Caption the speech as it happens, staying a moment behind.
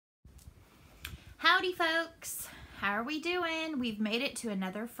Howdy folks, how are we doing? We've made it to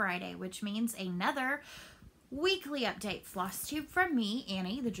another Friday, which means another weekly update Flosstube from me,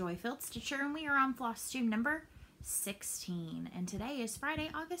 Annie, the Joy-Filled Stitcher, and we are on Flosstube number 16, and today is Friday,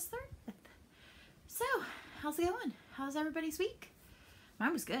 August 30th. So, how's it going? How's everybody's week?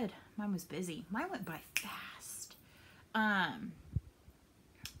 Mine was good. Mine was busy. Mine went by fast.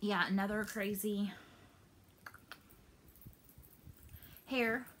 Yeah, another crazy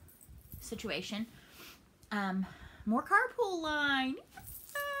hair situation. More carpool line.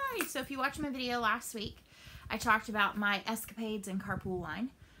 Yay! So if you watched my video last week, I talked about my escapades in carpool line.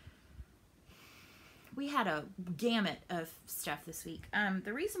 We had a gamut of stuff this week.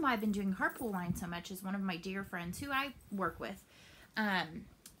 The reason why I've been doing carpool line so much is one of my dear friends who I work with.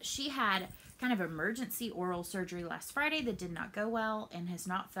 She had kind of emergency oral surgery last Friday that did not go well and has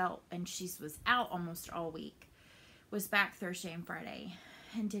not felt, and she was out almost all week. Was back Thursday and Friday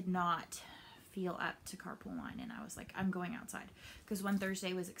and did not feel up to carpool line, and I was like, I'm going outside, because one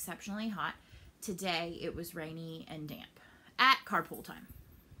Thursday was exceptionally hot. Today it was rainy and damp at carpool time,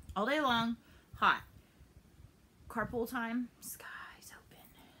 all day long, hot. Carpool time, sky's open.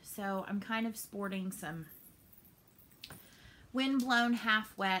 So I'm kind of sporting some wind-blown,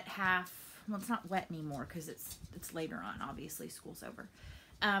 half wet, half, well, it's not wet anymore because it's later on, obviously school's over.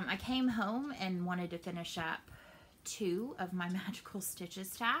 I came home and wanted to finish up 2 of my magical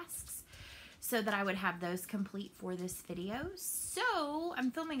stitches tasks so that I would have those complete for this video. So I'm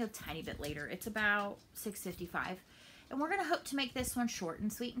filming a tiny bit later. It's about 6:55, and we're gonna hope to make this one short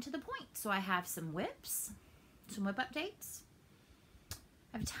and sweet and to the point. So I have some whips, some whip updates.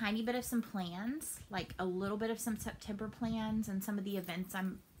 I have a tiny bit of some plans, like a little bit of some September plans and some of the events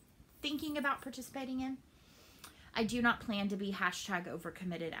I'm thinking about participating in. I do not plan to be hashtag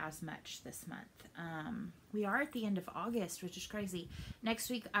overcommitted as much this month. We are at the end of August, which is crazy. Next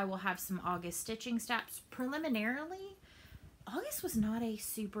week, I will have some August stitching steps. Preliminarily, August was not a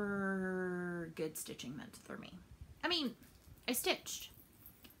super good stitching month for me. I mean, I stitched.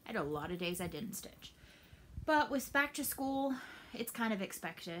 I had a lot of days I didn't stitch. But with back to school, it's kind of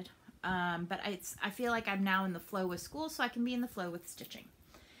expected. But I feel like I'm now in the flow with school, so I can be in the flow with stitching.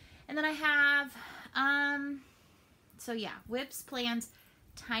 And then I have... so yeah, whips, plans,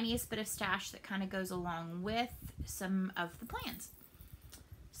 tiniest bit of stash that kind of goes along with some of the plans.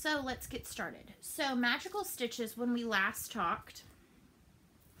 So let's get started. So magical stitches, when we last talked,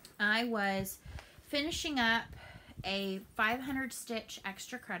 I was finishing up a 500 stitch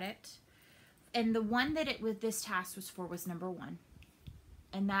extra credit, and the one that this task was for was number 1,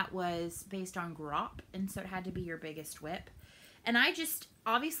 and that was based on grop, and so it had to be your biggest whip. And I just,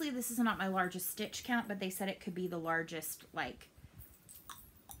 obviously this is not my largest stitch count, but they said it could be the largest, like,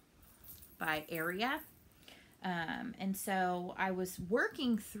 by area. And so I was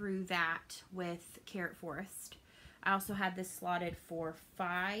working through that with Carrot Forest. I also had this slotted for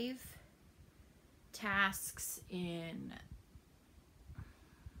 5 tasks in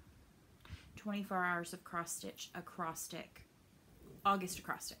 24 hours of cross stitch acrostic, August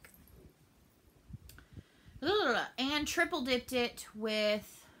acrostic. And triple dipped it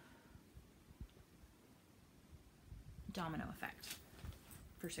with domino effect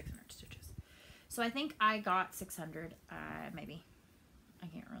for 600 stitches. So I think I got 600, maybe. I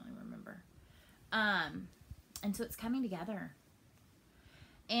can't really remember. And so it's coming together.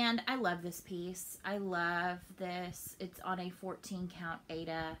 And I love this piece. I love this. It's on a 14 count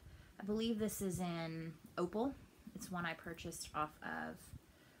Aida. I believe this is in Opal. It's one I purchased off of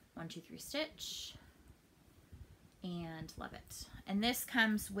 123 Stitch. And love it. And this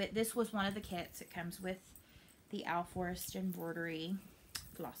comes with, this was one of the kits. It comes with the Owl Forest embroidery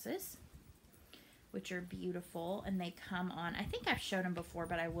flosses, which are beautiful, and they come on, I think I've showed them before,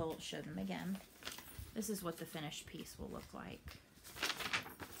 but I will show them again. This is what the finished piece will look like.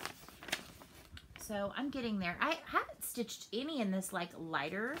 So I'm getting there. I haven't stitched any in this like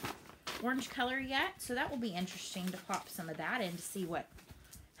lighter orange color yet, so that will be interesting to pop some of that in to see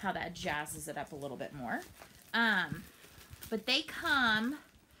how that jazzes it up a little bit more. But they come,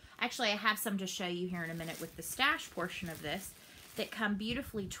 actually I have some to show you here in a minute with the stash portion of this, that come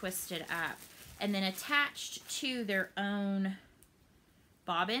beautifully twisted up and then attached to their own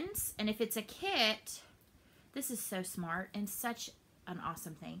bobbins. And if it's a kit, this is so smart and such an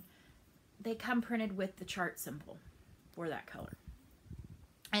awesome thing. They come printed with the chart symbol for that color.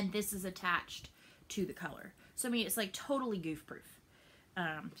 And this is attached to the color. So I mean, it's like totally goof proof.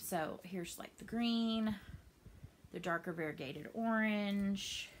 So here's like the green, the darker variegated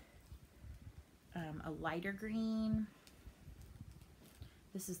orange, a lighter green.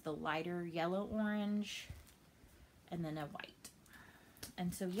 This is the lighter yellow orange, and then a white.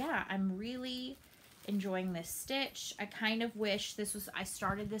 And so yeah, I'm really enjoying this stitch. I kind of wish this was, I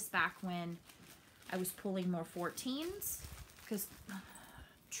started this back when I was pulling more 14s, because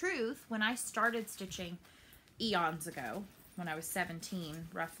truth, when I started stitching eons ago, when I was 17,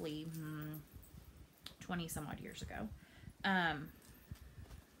 roughly 20 some odd years ago,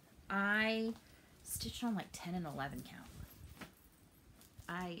 I stitched on like 10 and 11 count.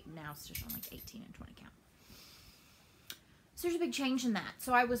 I now stitch on like 18 and 20 count. So there's a big change in that.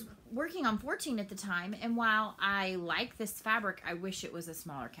 So I was working on 14 at the time, and while I like this fabric, I wish it was a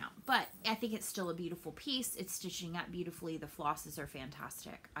smaller count. But I think it's still a beautiful piece. It's stitching up beautifully. The flosses are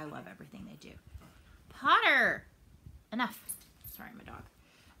fantastic. I love everything they do. Potter! Enough. Sorry, my dog.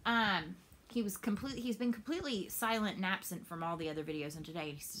 He's been completely silent and absent from all the other videos, and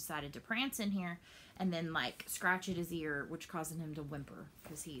today he's decided to prance in here and then like scratch at his ear, which causing him to whimper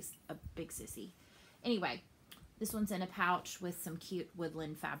because he's a big sissy. Anyway, this one's in a pouch with some cute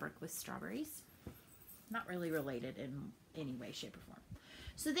woodland fabric with strawberries. Not really related in any way, shape, or form.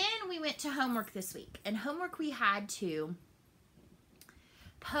 So then we went to homework this week, and homework we had to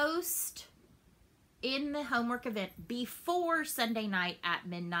post in the homework event before Sunday night at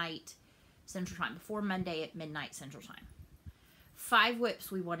midnight Central Time, before Monday at midnight Central Time. 5 whips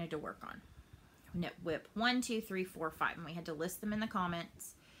we wanted to work on. Whip 1, 2, 3, 4, 5, and we had to list them in the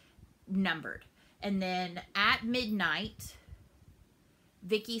comments, numbered. And then at midnight,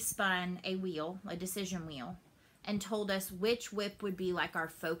 Vicky spun a wheel, a decision wheel, and told us which whip would be like our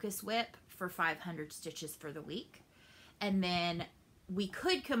focus whip for 500 stitches for the week. And then we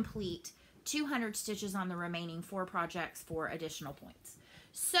could complete 200 stitches on the remaining 4 projects for additional points.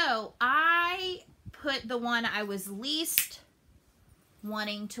 So I put the one I was least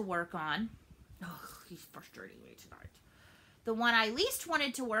wanting to work on. Oh, he's frustrating me tonight. The one I least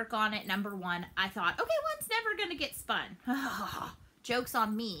wanted to work on at number 1, I thought, okay, one's never going to get spun. Joke's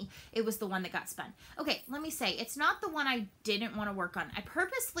on me. It was the one that got spun. Okay, let me say, it's not the one I didn't want to work on. I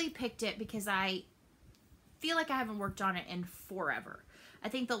purposely picked it because I feel like I haven't worked on it in forever. I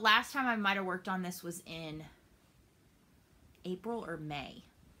think the last time I might have worked on this was in April or May.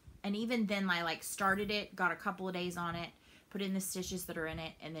 And even then I like started it, got a couple of days on it, put in the stitches that are in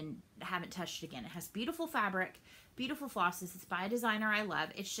it, and then haven't touched it again. It has beautiful fabric, beautiful flosses. It's by a designer I love.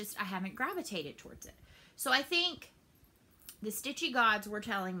 It's just I haven't gravitated towards it. So I think the Stitchy gods were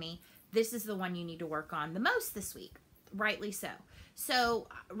telling me this is the one you need to work on the most this week. Rightly so. So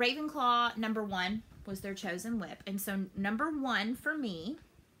Ravenclaw number 1 was their chosen whip. And so number 1 for me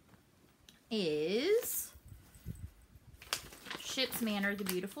is Ship's Manor, the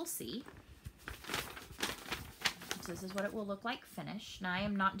Beautiful Sea. So this is what it will look like finished. Now I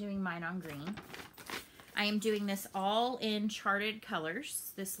am not doing mine on green. I am doing this all in charted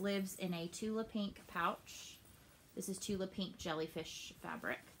colors. This lives in a Tula Pink pouch. This is Tula Pink jellyfish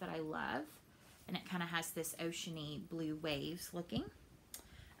fabric that I love. And it kind of has this oceany blue waves looking.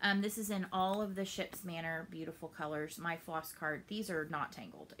 This is in all of the Ship's Manor beautiful colors. My floss card, these are not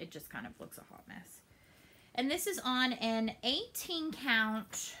tangled. It just kind of looks a hot mess. And this is on an 18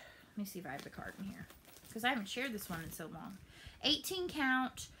 count. Let me see if I have the card in here, because I haven't shared this one in so long. 18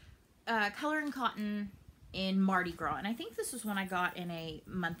 count color and cotton in Mardi Gras. And I think this was one I got in a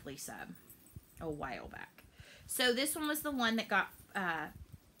monthly sub a while back. So this one was the one that got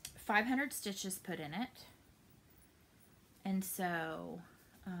 500 stitches put in it. And so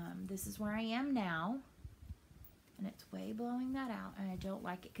this is where I am now. And it's way blowing that out. And I don't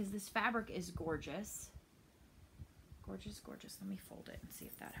like it because this fabric is gorgeous. Gorgeous, gorgeous. Let me fold it and see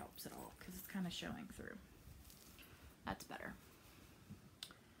if that helps at all, because it's kind of showing through. That's better.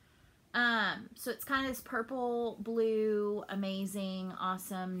 So it's kind of this purple, blue, amazing,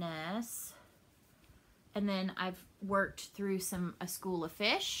 awesomeness. And then I've worked through a school of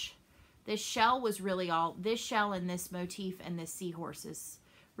fish. This shell was really all, this shell and this motif and this seahorse is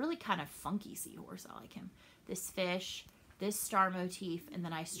really kind of funky seahorse. I like him. This fish, this star motif, and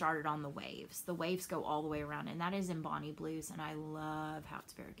then I started on the waves. The waves go all the way around, and that is in Bonnie Blues, and I love how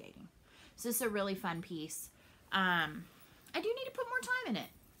it's variegating. So this is a really fun piece. I do need to put more time in it.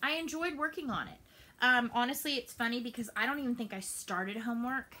 I enjoyed working on it. Honestly, it's funny because I don't even think I started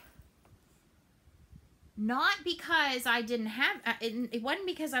homework. Not because I didn't have, it wasn't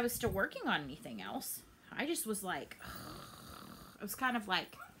because I was still working on anything else. I just was like, I was kind of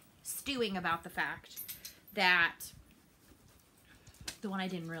like stewing about the fact that the one I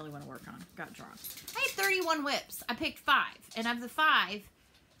didn't really want to work on got drawn. I had 31 whips. I picked 5. And of the 5,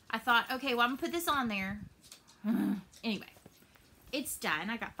 I thought, okay, well, I'm going to put this on there. Anyway, it's done.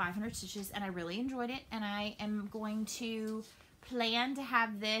 I got 500 stitches, and I really enjoyed it. And I am going to plan to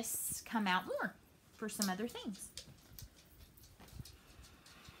have this come out more for some other things.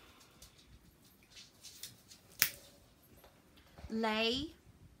 lay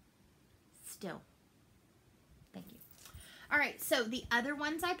still. Thank you. All right, so the other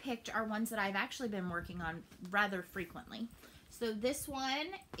ones I picked are ones that I've actually been working on rather frequently. So this one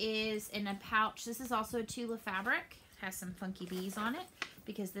is in a pouch. This is also a Tula fabric. It has some funky bees on it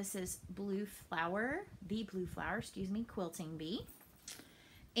because this is Blue Flower, excuse me, quilting bee.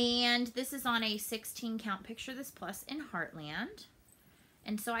 And this is on a 16 count picture this plus in Heartland.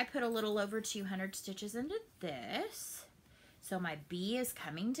 And so I put a little over 200 stitches into this. So my bee is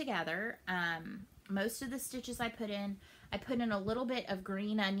coming together. Most of the stitches I put in a little bit of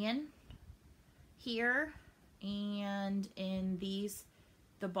green onion here and in these,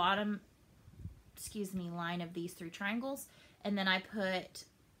 the bottom, line of these 3 triangles. And then I put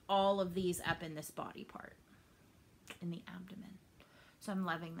all of these up in this body part, in the abdomen. So I'm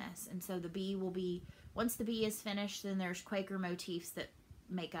loving this. And so the bee will be, once the bee is finished, then there's Quaker motifs that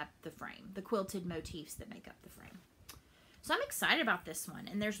make up the frame, the quilted motifs that make up the frame. So I'm excited about this one.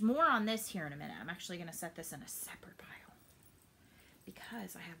 And there's more on this here in a minute. I'm actually going to set this in a separate pile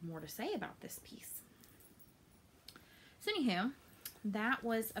because I have more to say about this piece. So anywho, that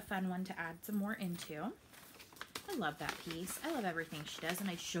was a fun one to add some more into. I love that piece. I love everything she does. And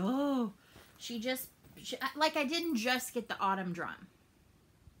like I didn't just get the autumn drum.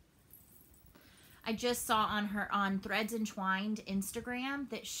 I just saw on Threads Entwined Instagram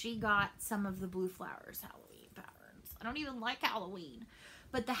that she got some of the Blue Flowers Halloween patterns. I don't even like Halloween.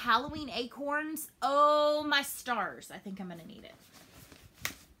 But the Halloween acorns, oh my stars. I think I'm going to need it.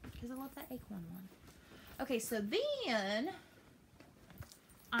 Because I love that acorn one. Okay, so then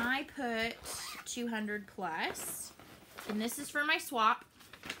I put 200 plus. And this is for my swap.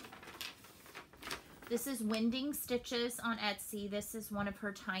 This is Winding Stitches on Etsy. This is one of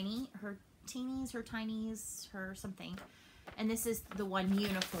her tinies, her something. And this is the one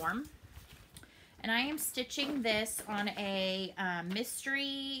uniform. And I am stitching this on a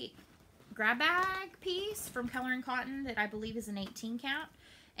mystery grab bag piece from Color and Cotton that I believe is an 18 count.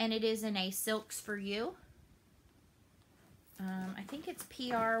 And it is in a Silks for You. I think it's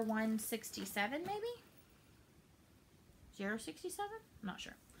PR 167 maybe? 067? I'm not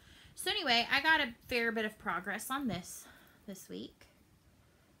sure. So anyway, I got a fair bit of progress on this week.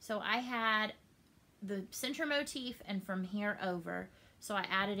 So I had the center motif and from here over. So I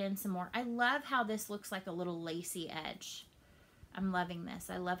added in some more. I love how this looks like a little lacy edge. I'm loving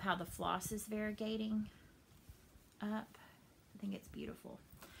this. I love how the floss is variegating up. I think it's beautiful.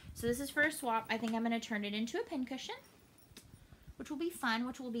 So this is for a swap. I think I'm going to turn it into a pincushion, which will be fun,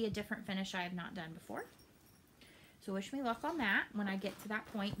 which will be a different finish I have not done before. So wish me luck on that when I get to that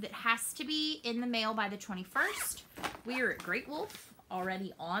point. That has to be in the mail by the 21st. We are at Great Wolf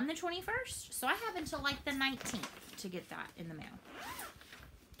already on the 21st. So I have until like the 19th to get that in the mail.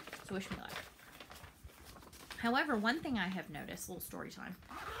 So wish me luck. However, one thing I have noticed, a little story time.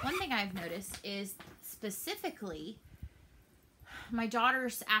 One thing I've noticed is specifically my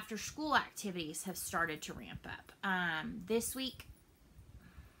daughter's after school activities have started to ramp up. This week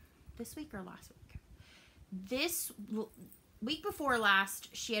or last week? This week before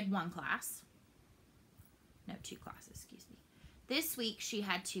last, she had 1 class. No, 2 classes, excuse me. This week, she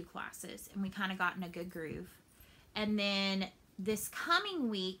had 2 classes, and we kind of got in a good groove. And then this coming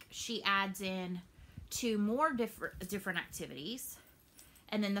week, she adds in 2 more different activities.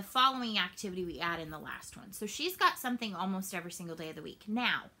 And then the following activity, we add in the last one. So she's got something almost every single day of the week.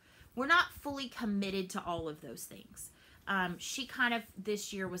 Now, we're not fully committed to all of those things. She kind of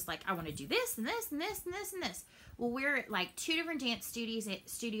this year was like, I want to do this and this and this and this and this. Well, we're at like 2 different dance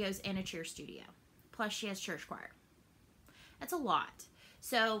studios and a cheer studio. Plus she has church choir. That's a lot.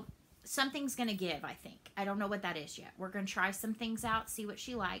 So something's going to give, I think. I don't know what that is yet. We're going to try some things out, see what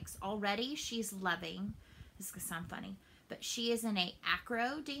she likes. Already she's loving, this is going to sound funny, but she is in a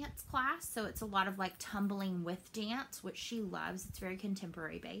acro dance class. So it's a lot of like tumbling with dance, which she loves. It's very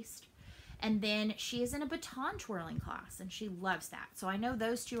contemporary based. And then she is in a baton twirling class, and she loves that. So I know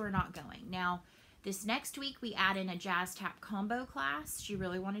those 2 are not going. Now, this next week, we add in a jazz tap combo class. She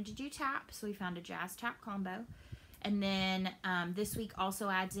really wanted to do tap, so we found a jazz tap combo. And then this week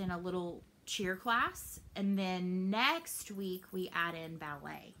also adds in a little cheer class. And then next week, we add in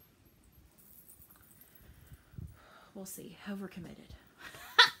ballet. We'll see. Overcommitted.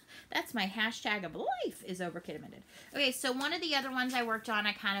 That's my hashtag of life, is overcommitted. Okay, so one of the other ones I worked on,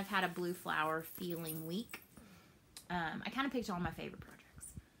 I kind of had a blue flower feeling week. I kind of picked all my favorite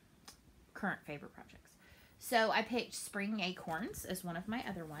projects. Current favorite projects. So I picked Spring Acorns as one of my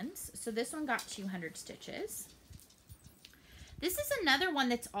other ones. So this one got 200 stitches. This is another one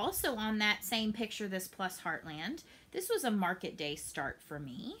that's also on that same picture, this plus Heartland. This was a market day start for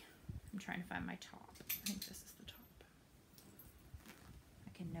me. I'm trying to find my top. I think this is the top.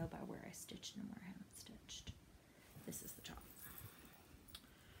 can know by where I stitched and where I haven't stitched. This is the top.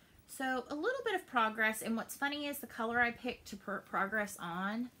 So a little bit of progress, and what's funny is the color I picked to progress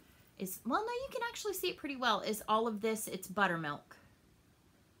on is, well, no, you can actually see it pretty well, is all of this, it's buttermilk.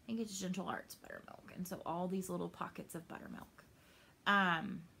 I think it's Gentle Arts buttermilk, and so all these little pockets of buttermilk.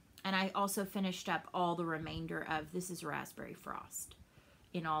 And I also finished up all the remainder of, this is Raspberry Frost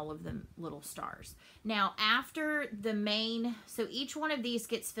in all of the little stars. Now, after the main, so each one of these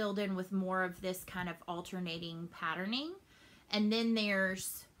gets filled in with more of this kind of alternating patterning, and then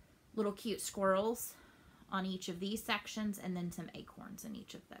there's little cute squirrels on each of these sections, and then some acorns in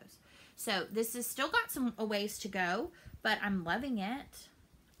each of those. So this has still got some ways to go, but I'm loving it.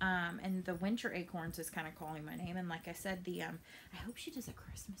 And the winter acorns is kind of calling my name. And like I said, the I hope she does a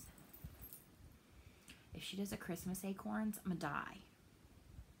Christmas. If she does a Christmas acorns, I'm gonna die.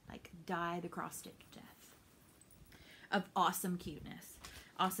 Like, die the cross stitch death of awesome cuteness,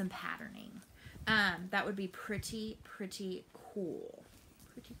 awesome patterning. That would be pretty cool.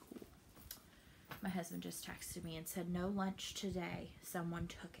 Pretty cool. My husband just texted me and said, no lunch today. Someone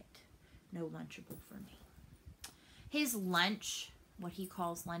took it. No Lunchable for me. His lunch, what he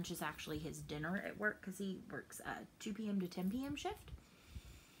calls lunch, is actually his dinner at work because he works a 2 p.m. to 10 p.m. shift.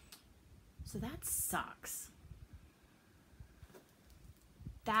 So that sucks.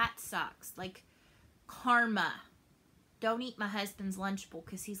 That sucks. Like, karma. Don't eat my husband's Lunchable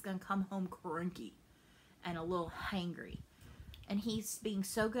because he's going to come home cranky and a little hangry. And he's being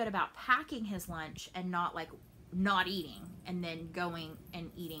so good about packing his lunch and not, like, not eating and then going and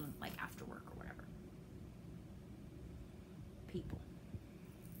eating, like, after work or whatever. People.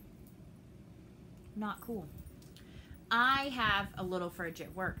 Not cool. I have a little fridge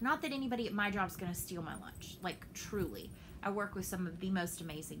at work. Not that anybody at my job is going to steal my lunch. Like, truly. I work with some of the most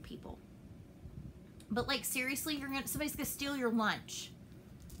amazing people. But, like, seriously, somebody's going to steal your lunch.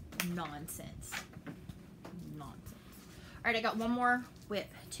 Nonsense. Nonsense. All right, I got one more whip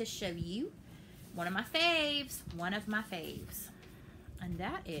to show you. One of my faves. One of my faves. And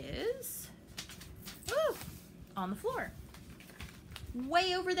that is, ooh, on the floor.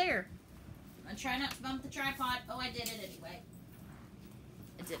 Way over there. I try not to bump the tripod. Oh, I did it anyway.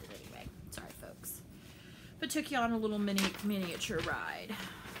 I did it anyway. Sorry, folks. But took you on a little miniature ride.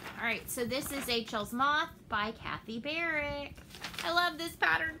 All right, so this is HL's Moth by Kathy Barrick. I love this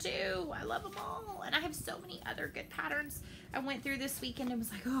pattern too. I love them all. And I have so many other good patterns. I went through this weekend and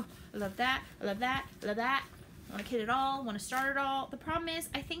was like, oh, I love that. I love that. I love that. I want to kit it all. I want to start it all. The problem is,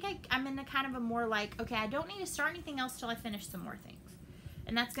 I think I'm in a kind of a more like, okay, I don't need to start anything else till I finish some more things.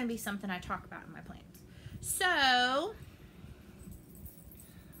 And that's going to be something I talk about in my plans. So,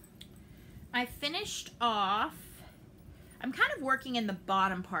 I finished off, I'm kind of working in the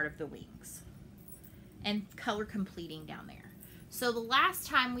bottom part of the wings and color completing down there. So the last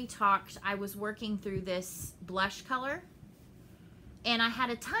time we talked, I was working through this blush color, and I had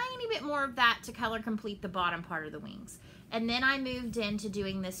a tiny bit more of that to color complete the bottom part of the wings. And then I moved into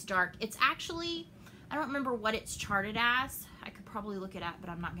doing this dark. It's actually, I don't remember what it's charted as. I could probably look it up, but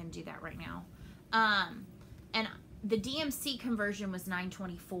I'm not going to do that right now. And the DMC conversion was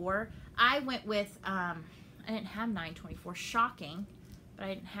 924. I went with, I didn't have 924. Shocking, but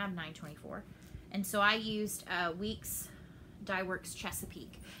I didn't have 924. And so I used Weeks Dye Works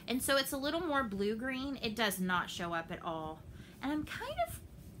Chesapeake. And so it's a little more blue-green. It does not show up at all. And I'm kind of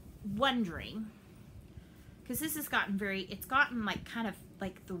wondering, because this has gotten it's gotten like kind of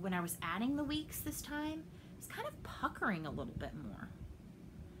like when I was adding the weeks this time, it's kind of puckering a little bit more.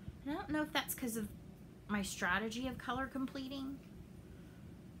 And I don't know if that's because of my strategy of color completing,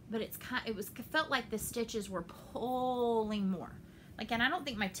 but it felt like the stitches were pulling more. Like, and I don't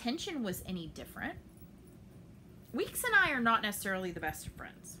think my tension was any different. Weeks and I are not necessarily the best of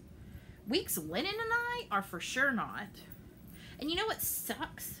friends. Weeks Linen and I are for sure not. And you know what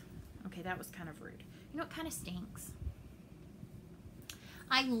sucks? Okay, that was kind of rude. You know what kind of stinks?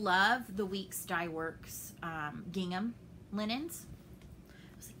 I love the Weeks Dye Works gingham linens.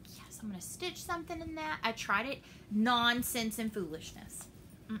 I was like, yes, I'm going to stitch something in that. I tried it. Nonsense and foolishness.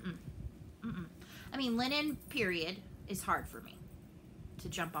 I mean, linen, period, is hard for me to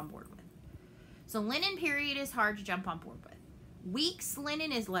jump on board with. So linen, period, is hard to jump on board with. Weeks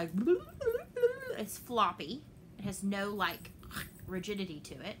linen is like, it's floppy. It has no, like, rigidity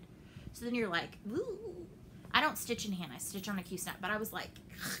to it. So then you're like, ooh. I don't stitch in hand. I stitch on a Q-snap. But I was like,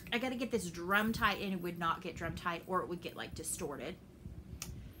 I got to get this drum tight, and it would not get drum tight, or it would get, like, distorted.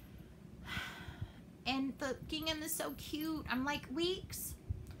 And the gingham is so cute. I'm like, Weeks,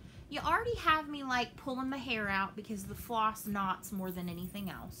 you already have me, like, pulling my hair out because the floss knots more than anything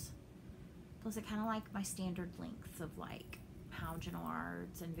else. Plus, I kind of like my standard length of, like, Houngenal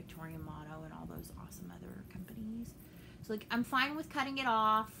Arts and Victorian Motto and all those awesome other companies. So like, I'm fine with cutting it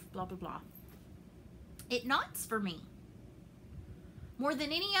off, blah, blah, blah. It knots for me. More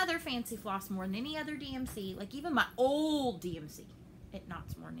than any other fancy floss, more than any other DMC, like even my old DMC, it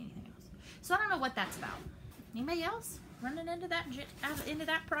knots more than anything else. So I don't know what that's about. Anybody else running into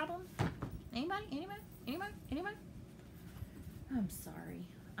that problem? Anybody? I'm sorry.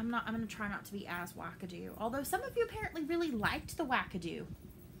 I'm going to try not to be as wackadoo. Although some of you apparently really liked the wackadoo.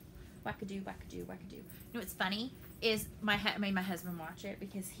 Wackadoo. You know what's funny is I made my husband watch it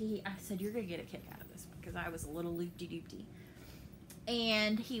because I said, you're going to get a kick out of this one, because I was a little loopty-doopty.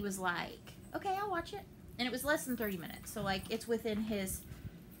 And he was like, okay, I'll watch it. And it was less than 30 minutes. So like, it's within his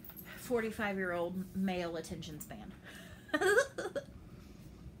 45-year-old male attention span.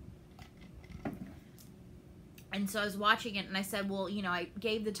 And so I was watching it, and I said, well, you know, I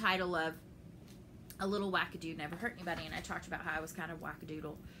gave the title of A Little Wackadoo Never Hurt Anybody, and I talked about how I was kind of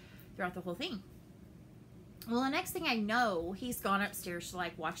wackadoodle throughout the whole thing. Well, the next thing I know, he's gone upstairs to,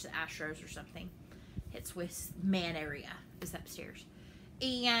 like, watch the Astros or something. Hit Swiss Man area is upstairs.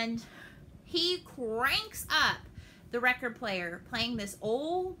 And he cranks up the record player playing this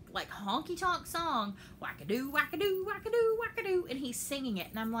old, like, honky-tonk song, wackadoo, wackadoo, wackadoo, wackadoo, and he's singing it.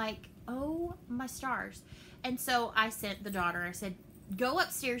 And I'm like, oh, my stars. And so I sent the daughter, I said, go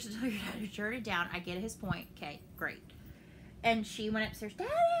upstairs and tell your dad to turn it down. I get his point. Okay, great. And she went upstairs,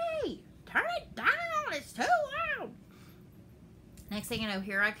 Daddy, turn it down. It's too loud. Next thing you know,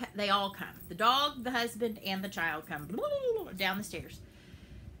 they all come. The dog, the husband, and the child come down the stairs.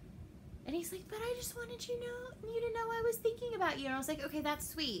 And he's like, but I just wanted you to know I was thinking about you. And I was like, okay, that's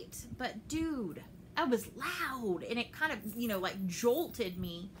sweet. But dude, I was loud. And it kind of, you know, like jolted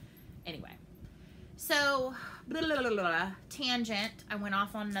me. Anyway. So, tangent. I went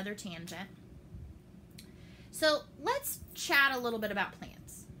off on another tangent. So, let's chat a little bit about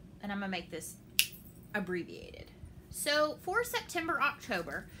plans. And I'm going to make this abbreviated. So, for September,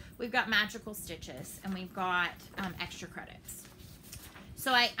 October, we've got magical stitches. And we've got extra credits.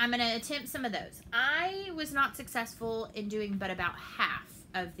 So, I'm going to attempt some of those. I was not successful in doing but about half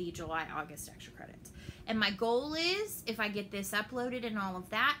of the July, August extra credits. And my goal is, if I get this uploaded and all of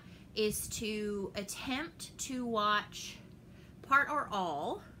that, is to attempt to watch part or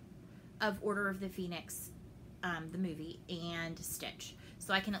all of Order of the Phoenix, the movie, and Stitch.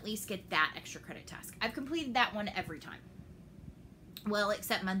 So I can at least get that extra credit task. I've completed that one every time. Well,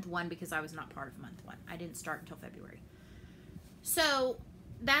 except month 1, because I was not part of month 1. I didn't start until February. So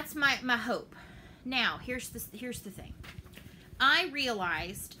that's my hope. Now, here's the thing. I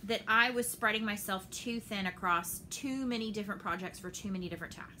realized that I was spreading myself too thin across too many different projects for too many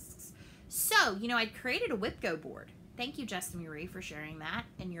different tasks. So, you know, I'd created a WIPGO board. Thank you, Justin Murray, for sharing that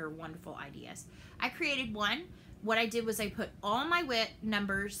and your wonderful ideas. I created one. What I did was I put all my WIP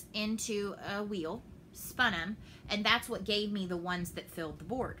numbers into a wheel, spun them, and that's what gave me the ones that filled the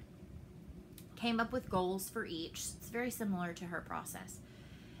board. Came up with goals for each. It's very similar to her process.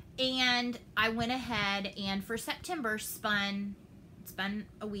 And I went ahead and for September spun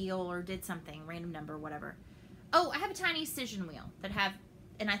a wheel or did something, random number, whatever. Oh, I have a tiny Cision wheel that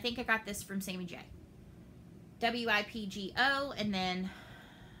and I think I got this from Sammy J. WIPGO, and then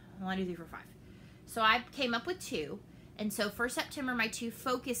 1, 2, 3, 4, 5. So I came up with 2. And so for September, my 2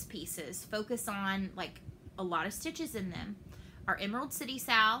 focus pieces, focus on like a lot of stitches in them, are Emerald City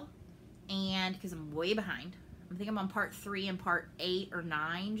Sal, and because I'm way behind, I think I'm on part 3 and part 8 or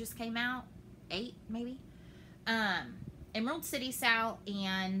 9 just came out. 8 maybe. Emerald City Sal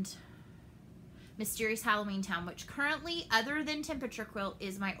and Mysterious Halloween Town, which currently, other than Temperature Quilt,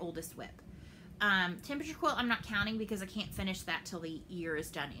 is my oldest WIP. Temperature Quilt I'm not counting because I can't finish that till the year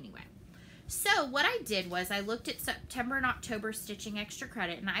is done anyway. So what I did was I looked at September and October stitching extra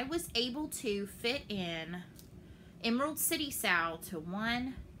credit, and I was able to fit in Emerald City Sal to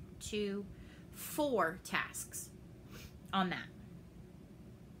 1, 2, 4 tasks on that.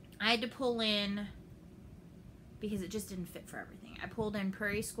 I had to pull in, because it just didn't fit for everything, I pulled in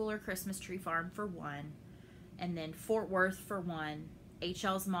Prairie School or Christmas Tree Farm for 1, and then Fort Worth for 1,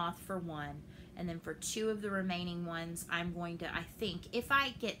 HL's Moth for 1, and then for 2 of the remaining ones, I'm going to, I think, if I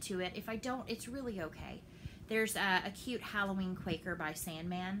get to it, if I don't, it's really okay. There's a cute Halloween Quaker by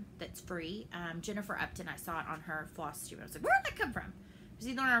Sandman that's free. Jennifer Upton, I saw it on her Flosstube. I was like, where did that come from? It was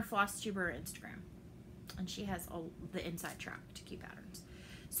either on her Flosstube or Instagram. And she has the inside track to cute patterns.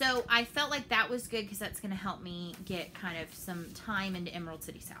 So I felt like that was good because that's going to help me get kind of some time into Emerald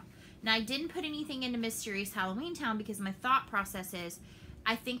City Sal. Now, I didn't put anything into Mysterious Halloween Town because my thought process is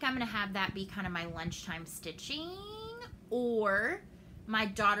I think I'm going to have that be kind of my lunchtime stitching or my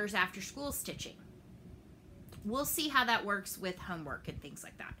daughter's after school stitching. we'll see how that works with homework and things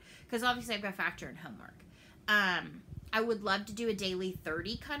like that. Because obviously I've got to factor in homework. I would love to do a daily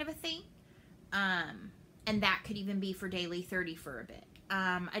 30 kind of a thing. And that could even be for daily 30 for a bit.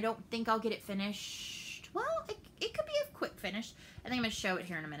 I don't think I'll get it finished. Well, it could be a quick finish. I think I'm going to show it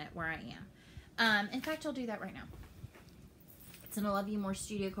here in a minute where I am. In fact, I'll do that right now. It's an I Love You More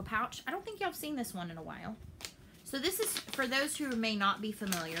Studio Co pouch. I don't think y'all have seen this one in a while. So this is, for those who may not be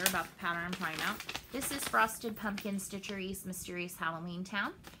familiar about the pattern I'm talking about, this is Frosted Pumpkin Stitchery's Mysterious Halloween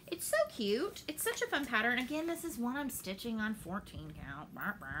Town. It's so cute. It's such a fun pattern. Again, this is one I'm stitching on 14 count.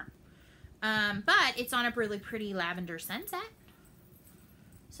 But it's on a really pretty lavender sunset.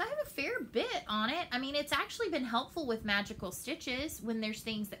 So I have a fair bit on it. I mean, it's actually been helpful with magical stitches when there's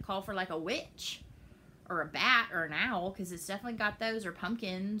things that call for like a witch or a bat or an owl, because it's definitely got those, or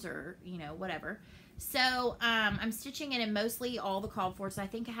pumpkins, or, you know, whatever. So I'm stitching it in mostly all the called for. So I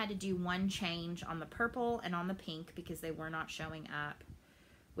think I had to do one change on the purple and on the pink because they were not showing up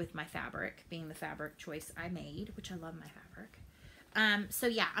with my fabric, being the fabric choice I made, which I love my fabric. So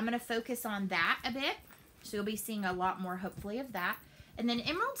yeah, I'm going to focus on that a bit. So you'll be seeing a lot more, hopefully, of that. And then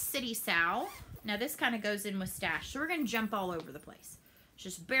Emerald City Sal. Now this kind of goes in with stash. So we're going to jump all over the place.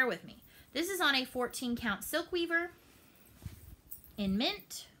 Just bear with me. This is on a 14 count silk weaver in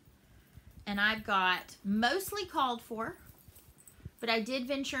mint. And I've got mostly called for. But I did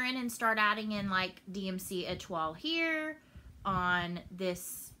venture in and start adding in like DMC Etoile here. On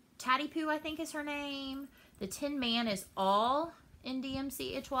this Tatty Poo, I think is her name. The Tin Man is all in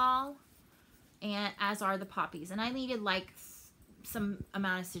DMC Etoile. And as are the poppies. And I needed like some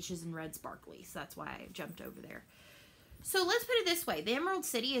amount of stitches in red sparkly. So that's why I jumped over there. So let's put it this way. The Emerald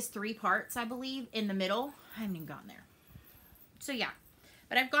City is 3 parts, I believe, in the middle. I haven't even gotten there. So yeah.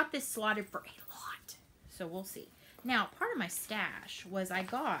 But I've got this slotted for a lot. So we'll see. Now, part of my stash was I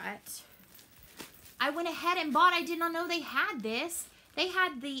went ahead and bought, I did not know they had this. They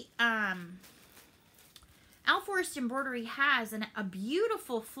had the, Al Forest Embroidery has a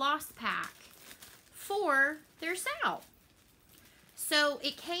beautiful floss pack for their sale. So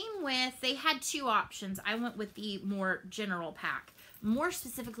it came with, they had 2 options. I went with the more general pack. More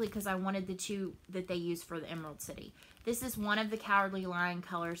specifically because I wanted the 2 that they use for the Emerald City. This is one of the Cowardly Lion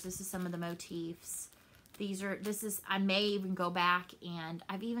colors. This is some of the motifs. I may even go back, and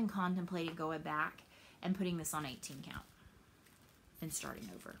I've even contemplated going back and putting this on 18 count and starting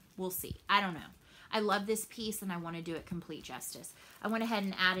over. We'll see. I don't know. I love this piece and I want to do it complete justice. I went ahead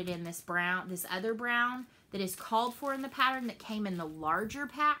and added in this brown, this other brown that is called for in the pattern that came in the larger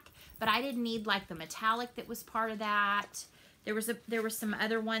pack, but I didn't need like the metallic that was part of that. There were some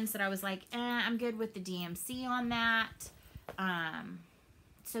other ones that I was like, I'm good with the DMC on that.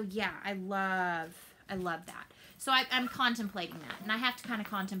 So yeah, I love that. So I'm contemplating that, and I have to kind of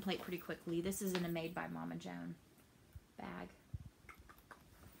contemplate pretty quickly. This is in a Made by Mama Joan bag.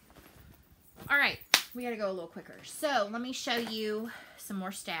 All right, we got to go a little quicker. So let me show you some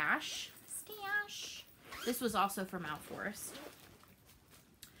more stash. This was also from Al Forest.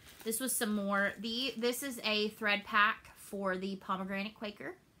 This was some more. This is a thread pack for the Pomegranate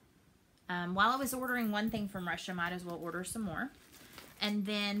Quaker. While I was ordering one thing from Russia, might as well order some more. And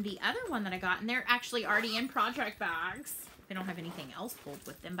then the other one that I got, and they're actually already in project bags. They don't have anything else pulled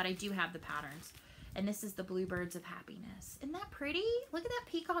with them, but I do have the patterns. And this is the Bluebirds of Happiness. Isn't that pretty? Look at that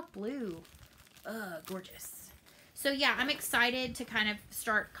peacock blue. Ugh, gorgeous. So yeah, I'm excited to kind of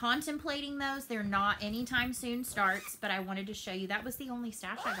start contemplating those. They're not anytime soon starts, but I wanted to show you. That was the only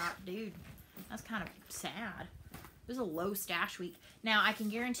stash I got. Dude, that's kind of sad. It was a low stash week. Now, I can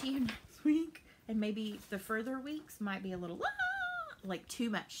guarantee you next week and maybe the further weeks might be a little, like too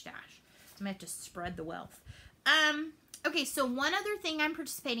much stash. So I'm going to have to spread the wealth. Okay, so one other thing I'm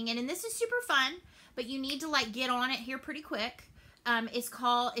participating in, and this is super fun, but you need to like get on it here pretty quick.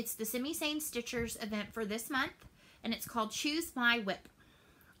 It's the Semi-Sane Stitchers event for this month, and it's called Choose My Whip.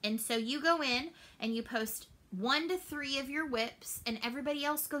 And so you go in and you post 1 to 3 of your whips, and everybody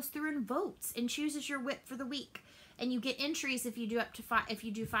else goes through and votes and chooses your whip for the week. And you get entries if you do up to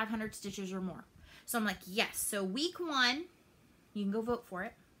 500 stitches or more. So I'm like, yes. So week 1, you can go vote for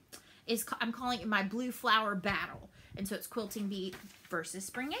it. I'm calling it my Blue Flower Battle. And so it's Quilting Bee versus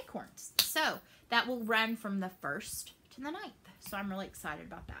Spring Acorns. So that will run from the 1st to the 9th. So I'm really excited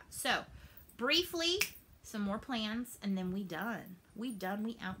about that. So briefly, some more plans, and then we done. We done,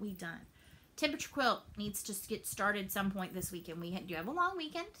 we out, we done. Temperature Quilt needs to get started some point this weekend. We do have a long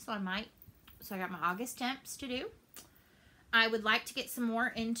weekend, so I got my August temps to do. I would like to get some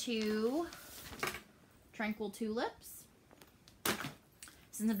more into Tranquil Tulips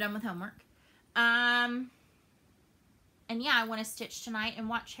since I'm done with homework. And And yeah, I want to stitch tonight and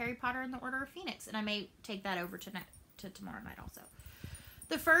watch Harry Potter and the Order of Phoenix. And I may take that over to tomorrow night also.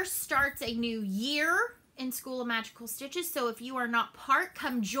 The 1st starts a new year in School of Magical Stitches. So if you are not part,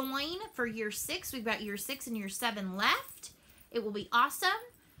 come join for year 6. We've got year 6 and year 7 left. It will be awesome.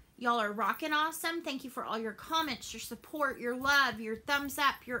 Y'all are rocking awesome. Thank you for all your comments, your support, your love, your thumbs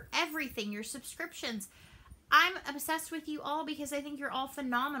up, your everything, your subscriptions. I'm obsessed with you all because I think you're all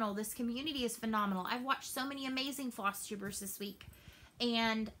phenomenal. This community is phenomenal. I've watched so many amazing Flosstubers this week,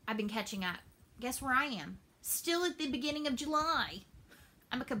 and I've been catching up. Guess where I am? Still at the beginning of July.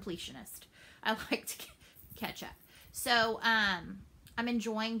 I'm a completionist. I like to catch up. So, I'm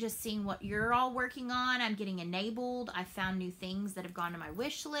enjoying just seeing what you're all working on. I'm getting enabled. I found new things that have gone to my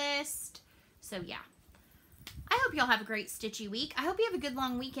wish list. So, yeah. I hope y'all have a great stitchy week. I hope you have a good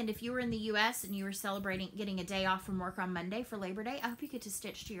long weekend. If you were in the U.S. and you were celebrating getting a day off from work on Monday for Labor Day, I hope you get to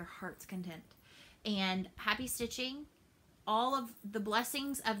stitch to your heart's content. And happy stitching. All of the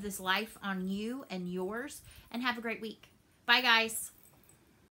blessings of this life on you and yours. And have a great week. Bye, guys.